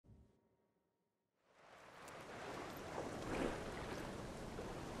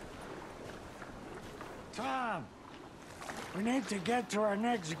We need to get to our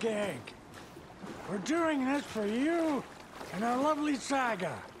next gig. We're doing this for you and our lovely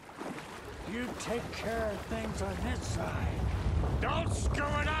saga. You take care of things on this side. Don't screw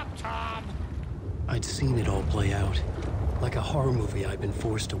it up, Tom! I'd seen it all play out. Like a horror movie I'd been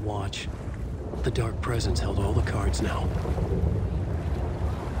forced to watch. The Dark Presence held all the cards now.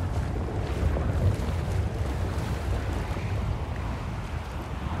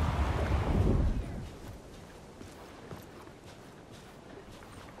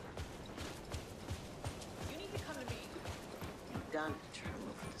 You need to come to me. Done. Try to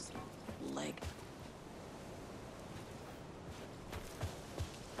move this leg.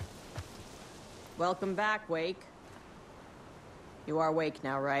 Welcome back, Wake. You are Wake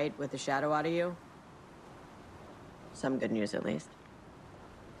now, right? With the shadow out of you? Some good news, at least.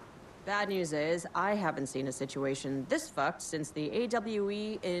 Bad news is, I haven't seen a situation this fucked since the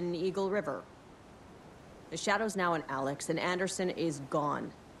AWE in Eagle River. The shadow's now in Alex, and Anderson is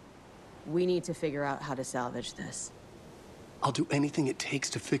gone. We need to figure out how to salvage this. I'll do anything it takes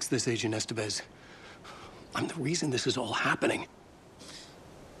to fix this, Agent Estevez. I'm the reason this is all happening.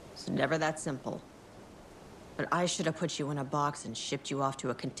 It's never that simple. But I should have put you in a box and shipped you off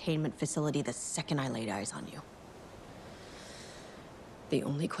to a containment facility the second I laid eyes on you. The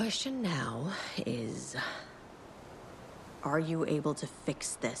only question now is... are you able to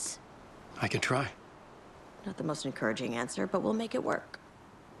fix this? I can try. Not the most encouraging answer, but we'll make it work.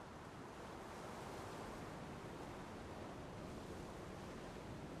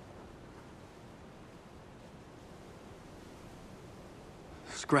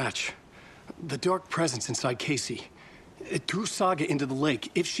 Scratch. The Dark Presence inside Casey. It threw Saga into the lake.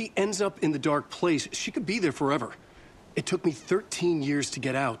 If she ends up in the Dark Place, she could be there forever. It took me 13 years to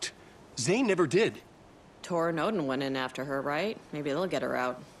get out. Zane never did. Tor and Odin went in after her, right? Maybe they'll get her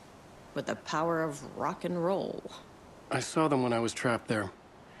out. With the power of rock and roll. I saw them when I was trapped there.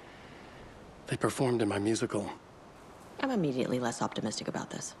 They performed in my musical. I'm immediately less optimistic about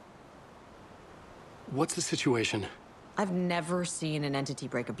this. What's the situation? I've never seen an entity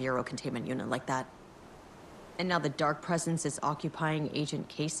break a Bureau containment unit like that. And now the Dark Presence is occupying Agent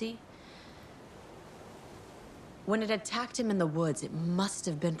Casey? When it attacked him in the woods, it must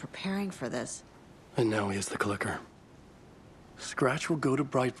have been preparing for this. And now he has the clicker. Scratch will go to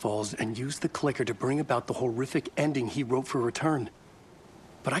Bright Falls and use the clicker to bring about the horrific ending he wrote for Return.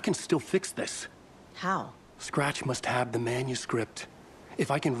 But I can still fix this. How? Scratch must have the manuscript. If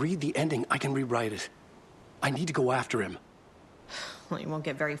I can read the ending, I can rewrite it. I need to go after him. Well, you won't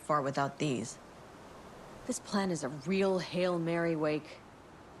get very far without these. This plan is a real Hail Mary, Wake.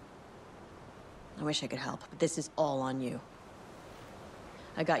 I wish I could help, but this is all on you.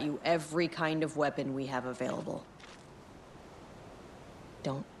 I got you every kind of weapon we have available.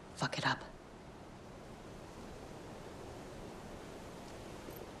 Don't fuck it up.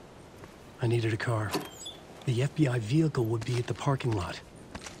 I needed a car. The FBI vehicle would be at the parking lot.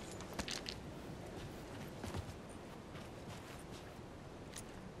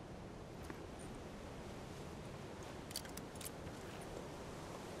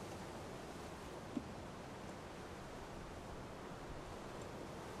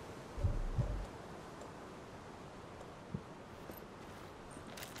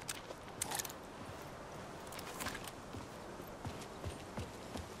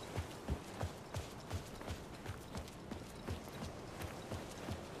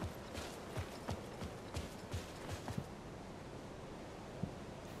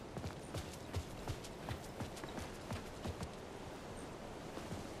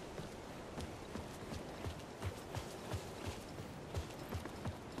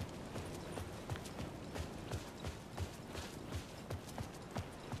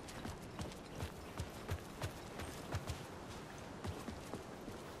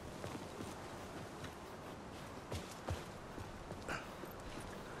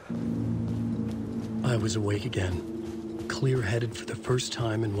 I was awake again, clear-headed for the first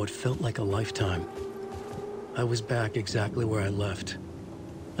time in what felt like a lifetime. I was back exactly where I left.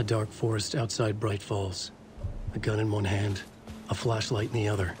 A dark forest outside Bright Falls. A gun in one hand, a flashlight in the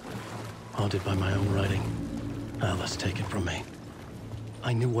other. Haunted by my own writing. Alice taken from me.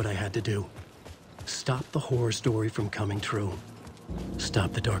 I knew what I had to do. Stop the horror story from coming true.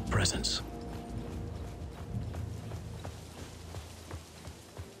 Stop the Dark Presence.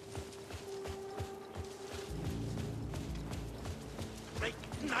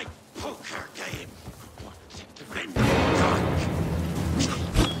 Night poker game.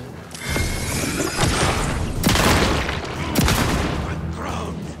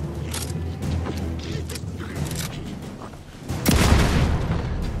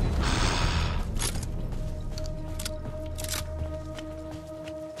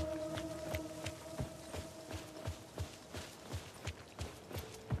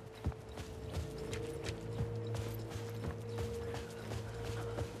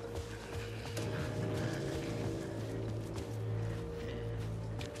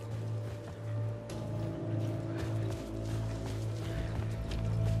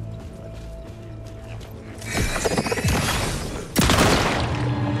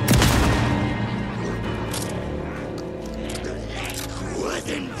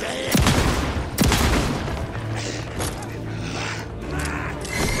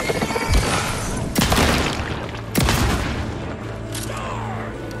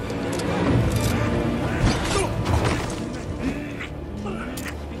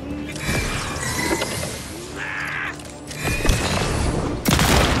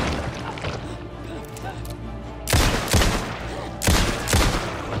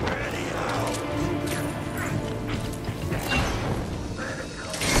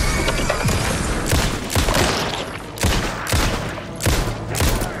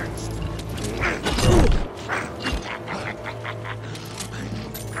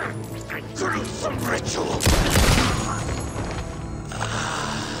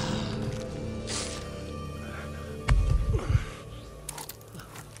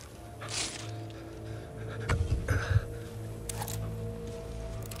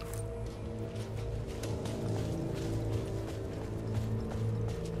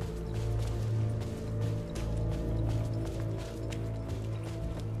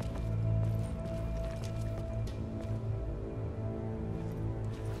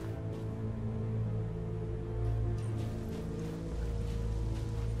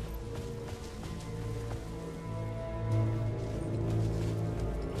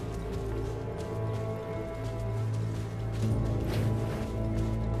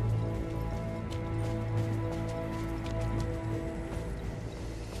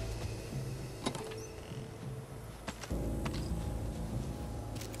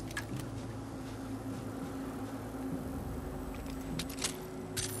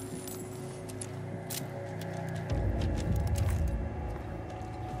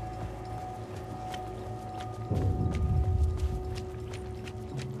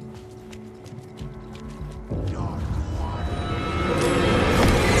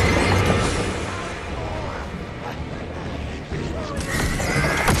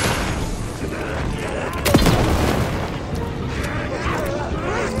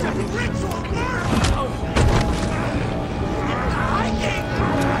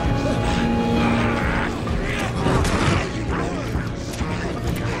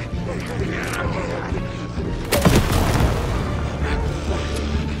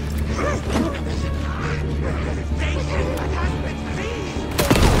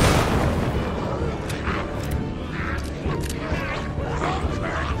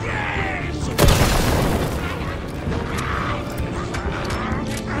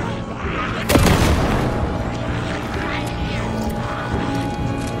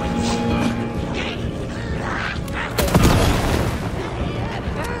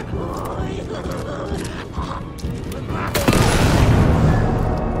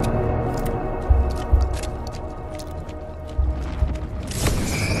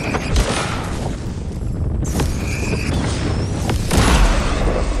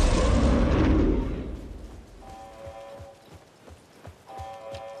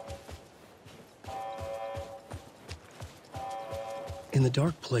 In the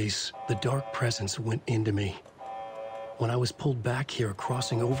dark place, the dark presence went into me. When I was pulled back here,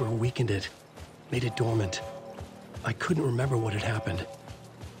 crossing over weakened it, made it dormant. I couldn't remember what had happened,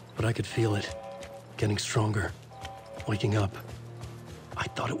 but I could feel it, getting stronger, waking up. I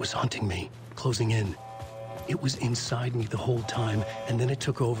thought it was hunting me, closing in. It was inside me the whole time, and then it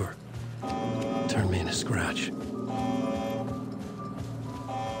took over. Turned me into Scratch.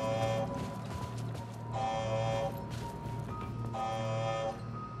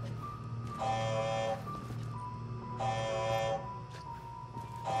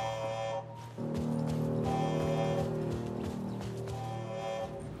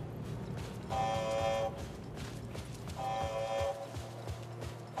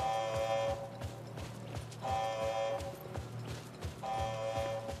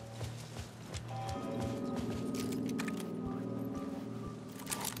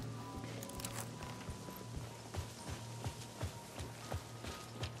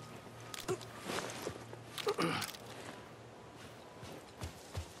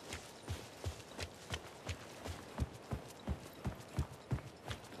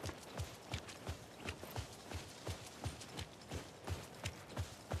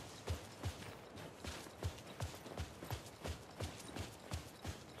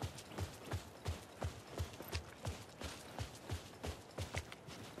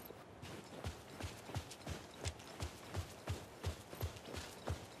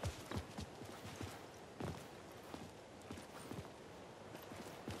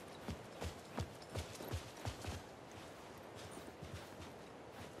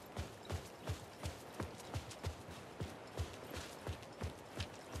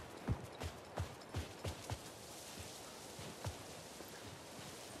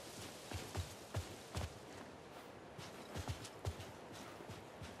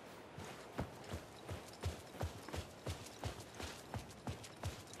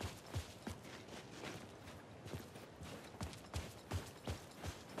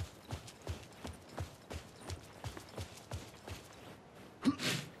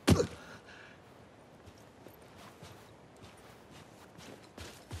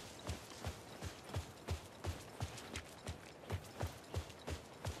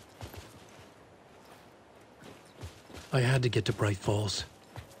 I had to get to Bright Falls.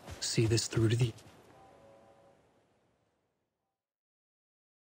 See this through to the...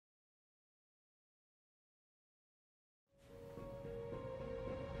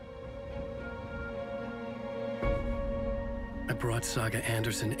 I brought Saga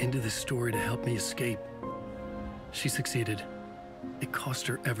Anderson into this story to help me escape. She succeeded. It cost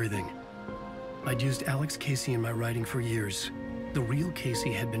her everything. I'd used Alex Casey in my writing for years. The real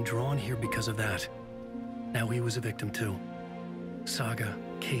Casey had been drawn here because of that. Now he was a victim too. Saga,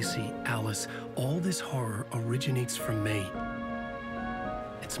 Casey, Alice, all this horror originates from me.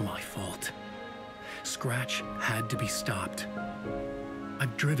 It's my fault. Scratch had to be stopped.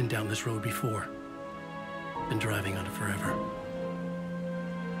 I've driven down this road before. Been driving on it forever.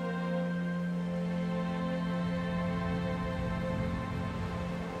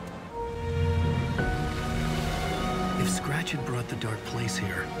 If Scratch had brought the dark place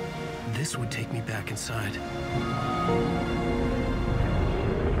here, this would take me back inside.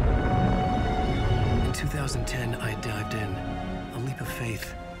 In 2010, I dived in, a leap of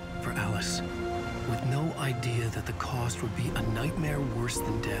faith for Alice, with no idea that the cost would be a nightmare worse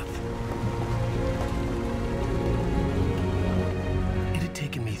than death. It had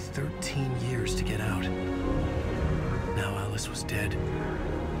taken me 13 years to get out. Now Alice was dead,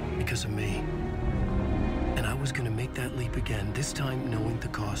 because of me. And I was gonna make that leap again, this time knowing the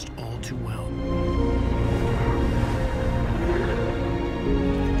cost all too well.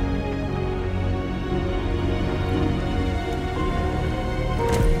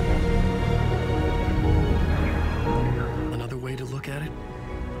 Another way to look at it,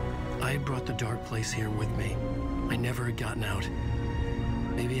 I had brought the dark place here with me. I never had gotten out.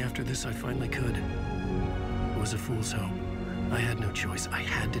 Maybe after this I finally could. It was a fool's hope. I had no choice. I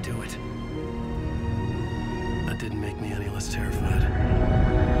had to do it. That didn't make me any less terrified.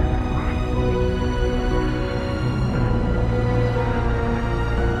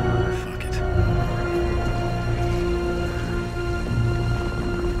 Fuck it.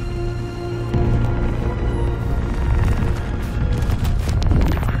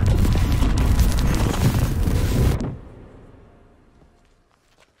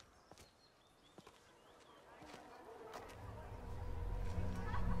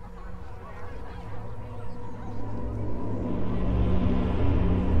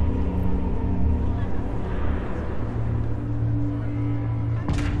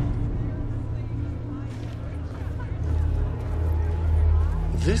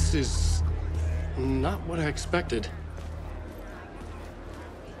 This is not what I expected.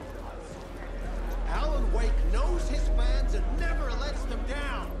 Alan Wake knows his fans and never lets them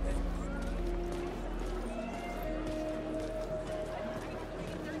down.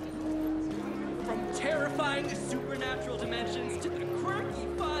 From terrifying supernatural dimensions to the quirky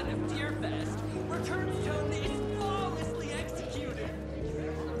fun of Deerfest, Return's tone is flawlessly executed.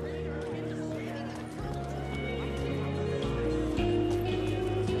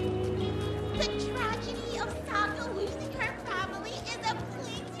 The tragedy of Saga losing her family is a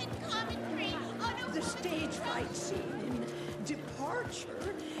blatant commentary on The stage fight scene in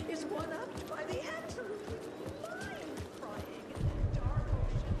Departure is one-upped by the absolutely mind-crying Dark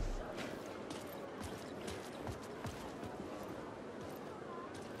Ocean Sun.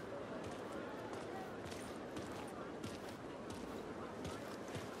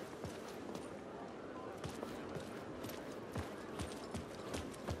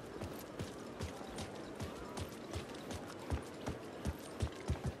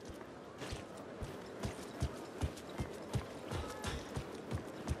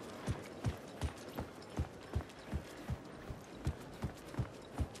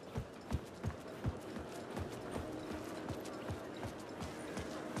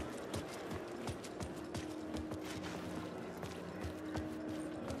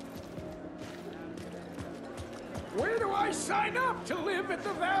 Where do I sign up to live at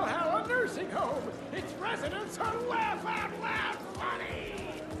the Valhalla nursing home? Its residents are laugh out loud funny!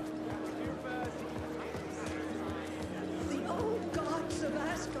 The old gods of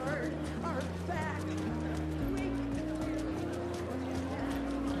Asgard are back.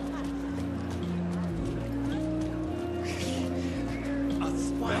 A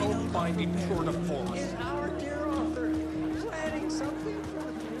spellbinding tour de force. Is our dear author planning something for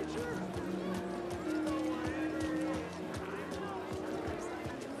the future?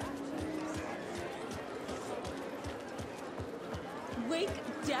 Wake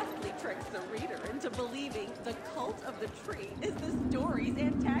deftly tricks the reader into believing the cult of the tree is the story's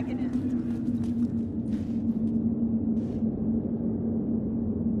antagonist.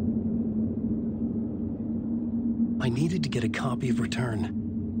 I needed to get a copy of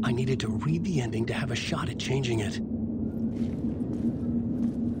Return. I needed to read the ending to have a shot at changing it.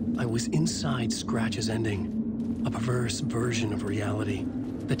 I was inside Scratch's ending, a perverse version of reality.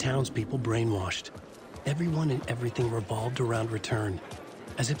 The townspeople brainwashed. Everyone and everything revolved around Return,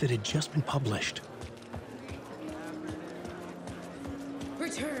 as if it had just been published.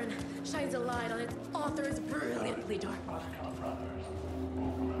 Return shines a light on its author's brilliantly dark.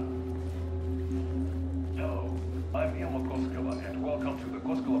 Hello, I'm Ilmo Koskela, and welcome to the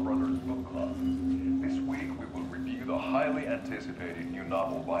Koskela Brothers Book Club. This week we will review the highly anticipated new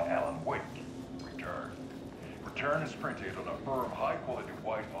novel by Alan Wake, Return. Return is printed on a firm, high-quality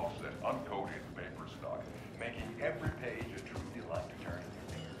white offset, uncoated paper stock, making every page a true delight to turn in your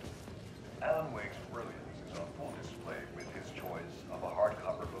fingers. Alan Wake's brilliance is on full display with his choice of a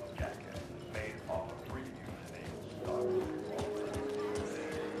hardcover book jacket made of a premium-enabled stock.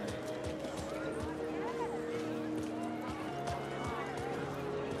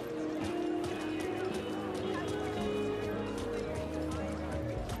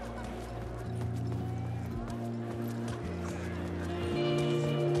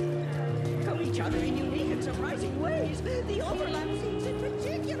 Each other in unique and surprising ways. The overlap scenes in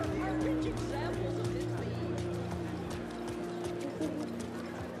particular are rich examples of this theme.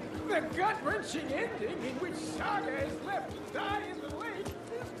 The gut-wrenching ending in which Saga is left to die in the lake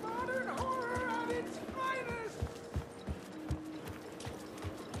is modern horror at its finest!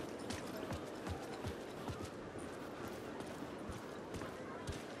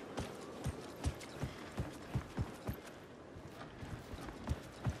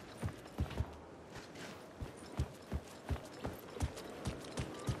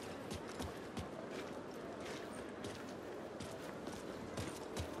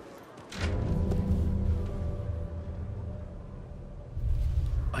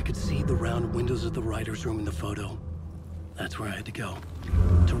 I could see the round windows of the writer's room in the photo. That's where I had to go,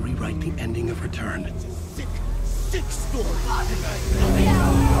 to rewrite the ending of Return. Sick, sick story.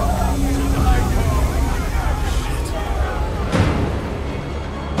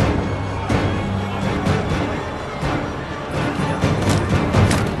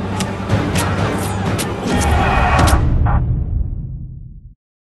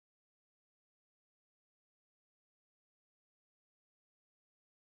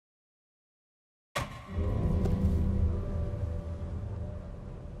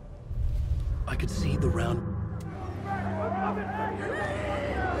 I could see the round... I could get out through the back.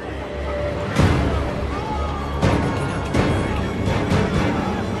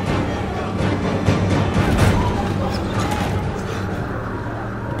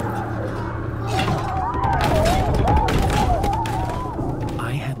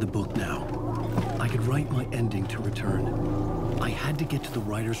 the book now. I could write my ending to Return. I had to get to the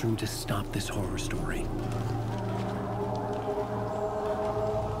writer's room to stop this horror story.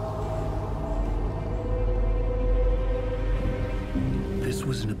 This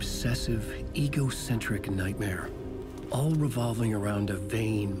was an obsessive, egocentric nightmare, all revolving around a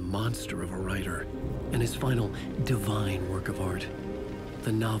vain monster of a writer and his final divine work of art,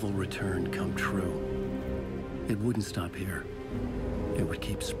 the novel Return come true. It wouldn't stop here. It would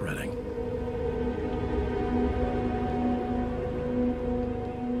keep spreading.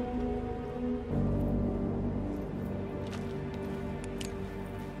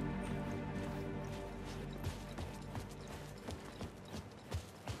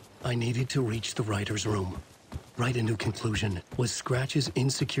 I needed to reach the writer's room. Write a new conclusion. Was Scratch's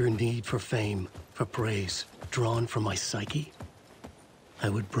insecure need for fame, for praise, drawn from my psyche? I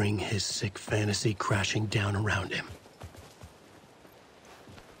would bring his sick fantasy crashing down around him.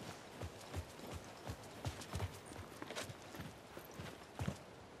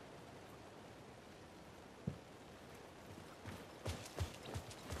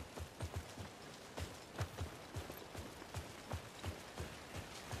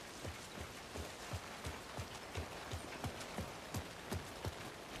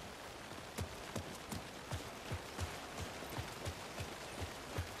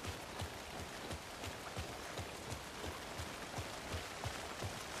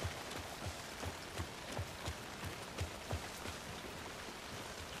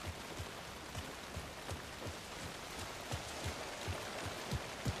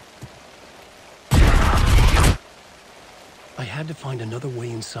 I had to find another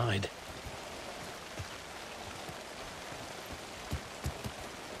way inside.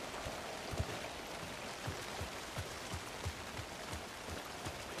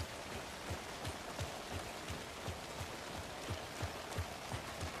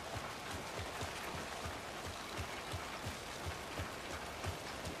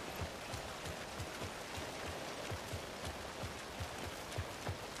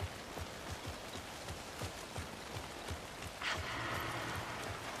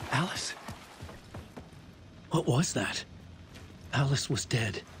 Alice? What was that? Alice was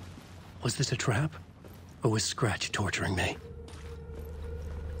dead. Was this a trap? Or was Scratch torturing me?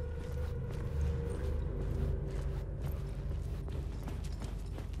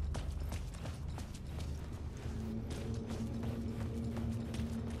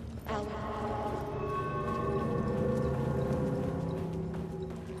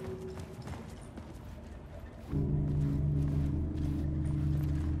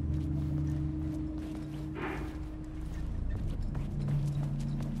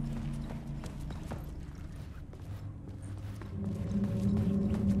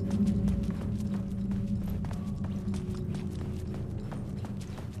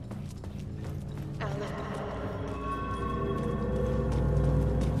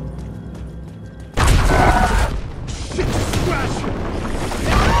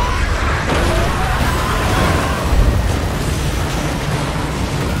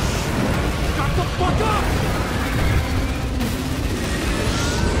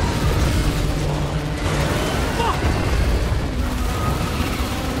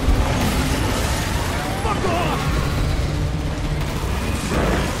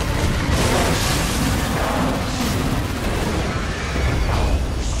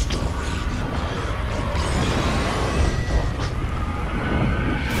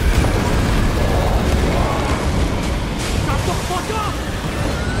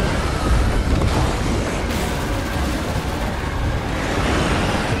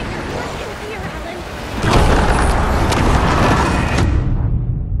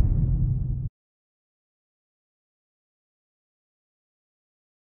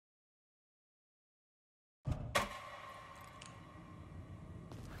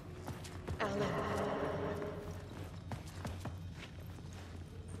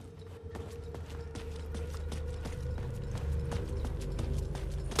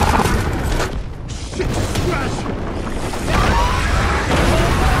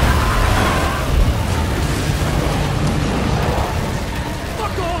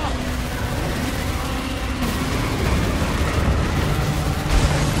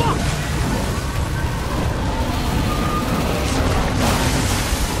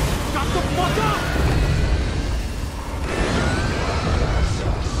 Fuck up!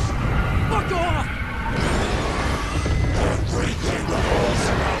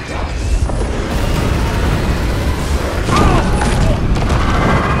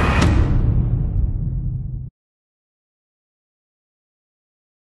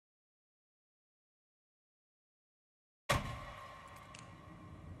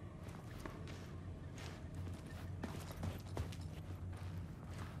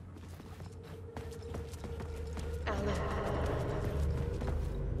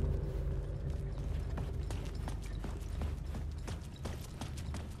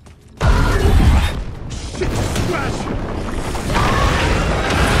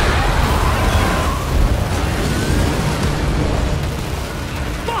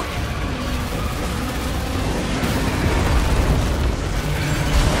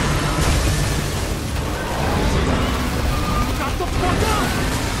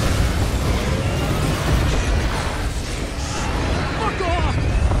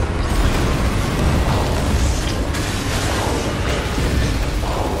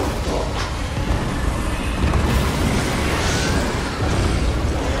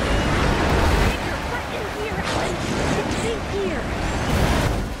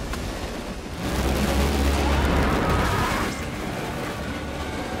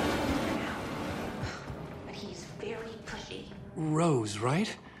 Rose,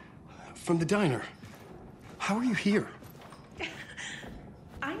 right? From the diner. How are you here?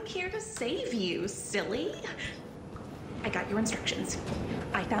 I'm here to save you, silly. I got your instructions.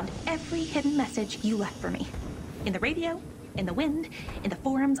 I found every hidden message you left for me. In the radio, in the wind, in the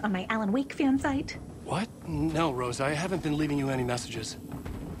forums on my Alan Wake fan site. What? No, Rose, I haven't been leaving you any messages.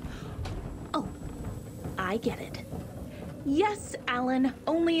 Oh, I get it. Yes, Alan,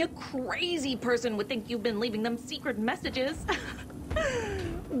 only a crazy person would think you've been leaving them secret messages.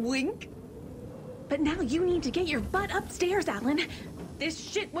 Wink. But now you need to get your butt upstairs, Alan. This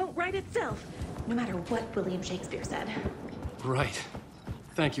shit won't right itself, no matter what William Shakespeare said. Right.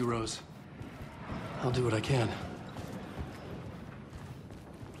 Thank you, Rose. I'll do what I can.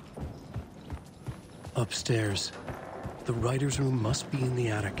 Upstairs. The writer's room must be in the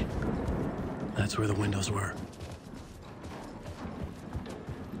attic. That's where the windows were.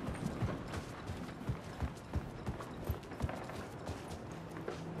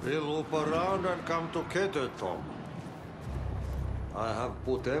 We'll loop around and come together, Tom. I have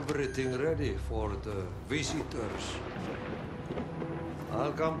put everything ready for the visitors.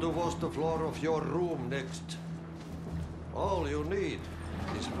 I'll come to wash the floor of your room next. All you need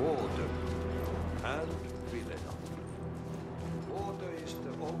is water and vinegar. Water is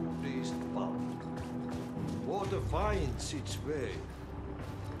the oldest pump. Water finds its way.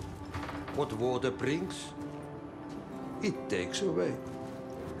 What water brings, it takes away.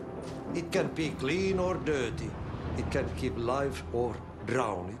 It can be clean or dirty. It can keep life or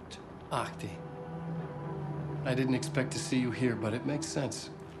drown it. Ahti. I didn't expect to see you here, but it makes sense.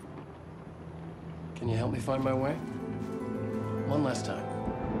 Can you help me find my way? One last time.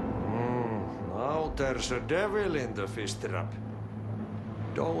 Now there's a devil in the fish trap.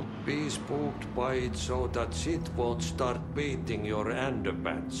 Don't be spooked by it so that shit won't start beating your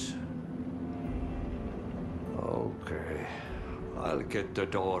underpants. Okay. I'll get the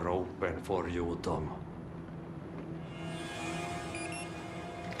door open for you, Tom.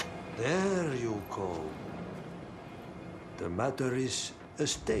 There you go. The matter is a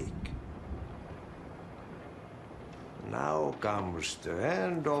stake. Now comes the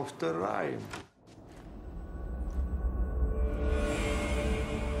end of the rhyme.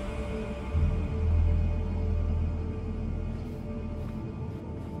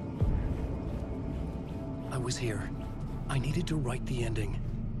 I was here. I needed to write the ending.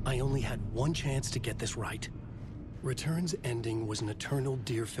 I only had one chance to get this right. Return's ending was an eternal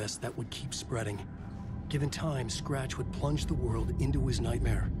Deerfest that would keep spreading. Given time, Scratch would plunge the world into his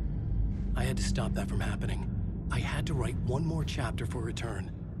nightmare. I had to stop that from happening. I had to write one more chapter for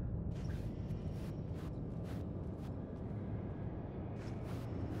Return.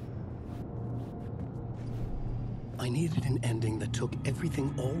 I needed an ending that took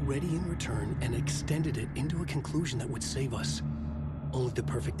everything already in Return and extended it into a conclusion that would save us. Only the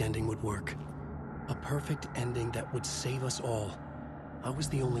perfect ending would work. A perfect ending that would save us all. I was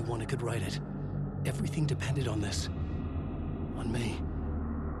the only one who could write it. Everything depended on this. On me.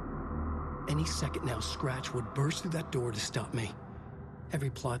 Any second now, Scratch would burst through that door to stop me.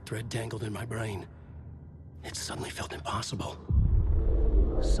 Every plot thread dangled in my brain. It suddenly felt impossible.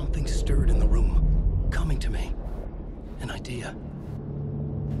 Something stirred in the room, coming to me. An idea.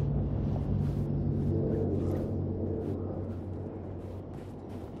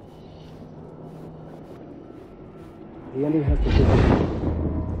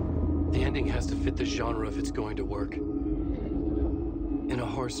 The ending has to fit the genre if it's going to work. In a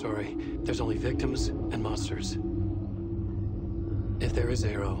horror story, there's only victims and monsters. If there is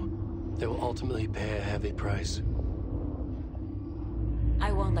Arrow, they will ultimately pay a heavy price.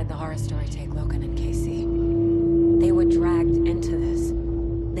 I won't let the horror story take Logan and Casey. They were dragged into this.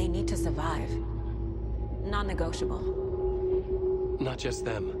 They need to survive. Non-negotiable. Not just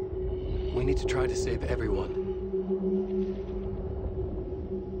them. We need to try to save everyone.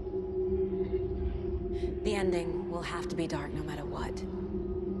 The ending will have to be dark no matter what.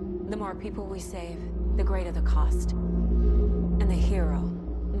 The more people we save, the greater the cost. And the hero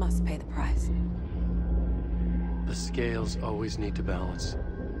must pay the price. The scales always need to balance.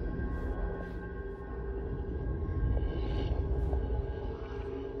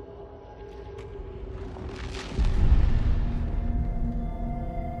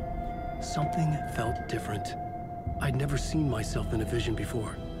 Something felt different. I'd never seen myself in a vision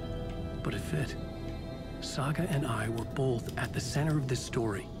before, but it fit. Saga and I were both at the center of this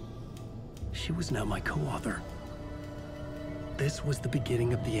story. She was now my co-author. This was the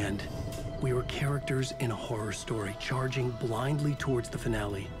beginning of the end. We were characters in a horror story, charging blindly towards the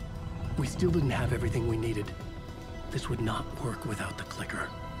finale. We still didn't have everything we needed. This would not work without the clicker.